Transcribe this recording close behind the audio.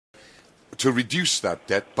to reduce that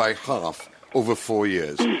debt by half over 4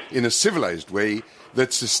 years in a civilised way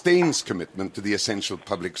that sustains commitment to the essential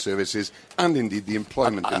public services and indeed the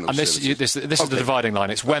employment in those services. This is the dividing line.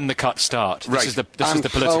 It's when the cuts start. Right. This is the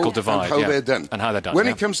political divide. And how they're done. And how they're done. When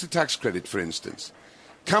it comes to tax credit, for instance,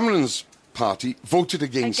 Cameron's party voted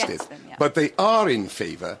against it, but they are in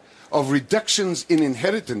favour of reductions in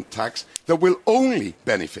inheritance tax that will only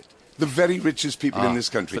benefit the very richest people in this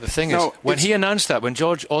country. But the thing is, when he announced that, when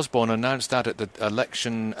George Osborne announced that at the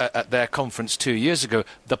election, at their conference 2 years ago,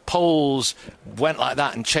 the polls went like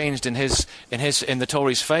that and changed in the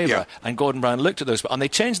Tories' favour. And Gordon Brown looked at those, and they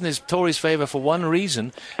changed in his Tories' favour for one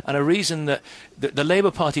reason, and a reason that the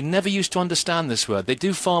Labour Party never used to understand this word. They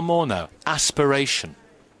do far more now. Aspiration.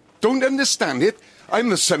 Don't understand it. I'm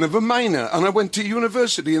the son of a miner, and I went to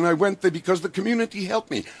university, and I went there because the community helped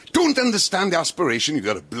me. Don't understand aspiration. You've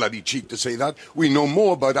got a bloody cheek to say that. We know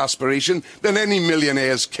more about aspiration than any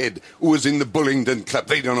millionaire's kid who was in the Bullingdon Club.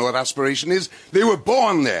 They don't know what aspiration is. They were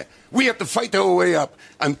born there. We had to fight our way up,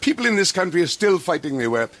 and people in this country are still fighting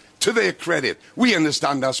their way up. To their credit, we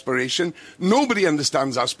understand aspiration. Nobody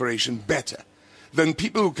understands aspiration better than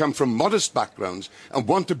people who come from modest backgrounds and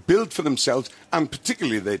want to build for themselves, and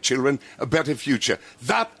particularly their children, a better future.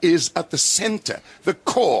 That is at the centre, the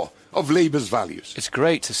core of Labour's values. It's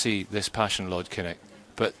great to see this passion, Lord Kinnock,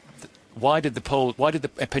 but why did the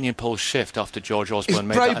opinion polls shift after George Osborne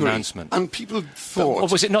made that announcement? And people thought... Or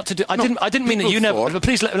was it not to do... I didn't mean that you never...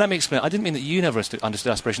 Please let me explain. I didn't mean that you never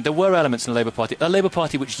understood aspiration. There were elements in the Labour Party, a Labour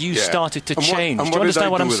Party which you started to change. Do you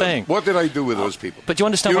understand what I'm saying? What did I do with those people? But do you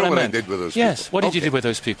understand what I meant? What I did with those people? Yes, what did you do with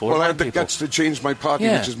those people? Well, I had the guts to change my party,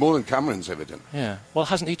 which is more than Cameron's evident. Yeah. Well,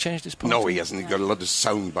 hasn't he changed his party? No, he hasn't. He's got a lot of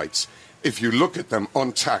sound bites. If you look at them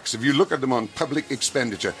on tax, if you look at them on public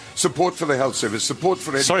expenditure, support for the health service, support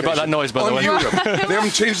for education... Sorry about that noise, by the way. Europe, they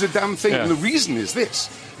haven't changed a damn thing. And the reason is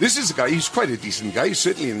this. This is a guy, he's quite a decent guy, he's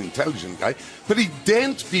certainly an intelligent guy, but he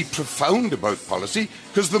daren't be profound about policy,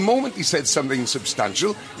 because the moment he said something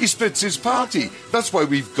substantial, he splits his party. That's why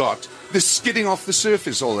we've got this skidding off the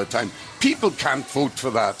surface all the time. People can't vote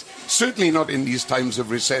for that. Certainly not in these times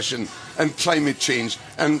of recession and climate change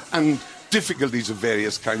and difficulties of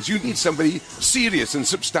various kinds. You need somebody serious and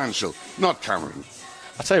substantial, not Cameron.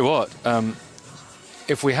 I'll tell you what,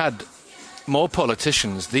 if we had more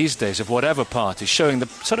politicians these days of whatever party showing the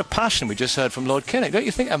sort of passion we just heard from Lord Kinnock, don't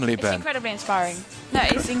you think, Emily Benn? It's incredibly inspiring. No,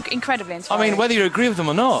 it's incredibly inspiring. I mean, whether you agree with them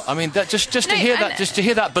or not, I mean, that, just to hear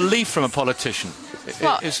that belief from a politician.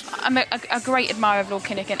 I'm a great admirer of Lord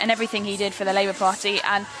Kinnock and everything he did for the Labour Party,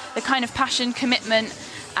 and the kind of passion, commitment,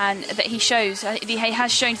 and that he shows, he has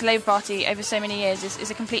shown to the Labour Party over so many years is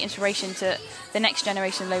a complete inspiration to the next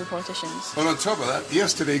generation of Labour politicians. And on top of that,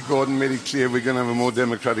 yesterday Gordon made it clear we're going to have a more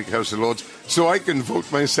democratic House of Lords, so I can vote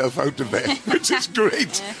myself out of there, which is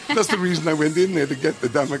great. That's the reason I went in there, to get the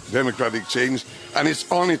democratic change, and it's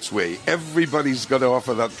on its way. Everybody's got to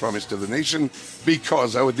offer that promise to the nation,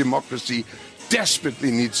 because our democracy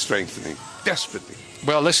desperately needs strengthening. Desperately.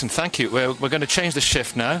 Well, listen, thank you. We're going to change the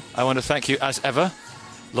shift now. I want to thank you, as ever,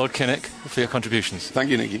 Lord Kinnock, for your contributions. Thank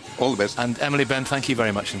you, Nicky. All the best. And Emily Benn, thank you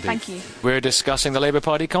very much indeed. Thank you. We're discussing the Labour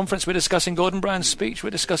Party conference. We're discussing Gordon Brown's speech.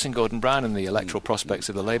 We're discussing Gordon Brown and the electoral prospects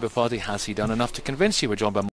of the Labour Party. Has he done enough to convince you? We're joined by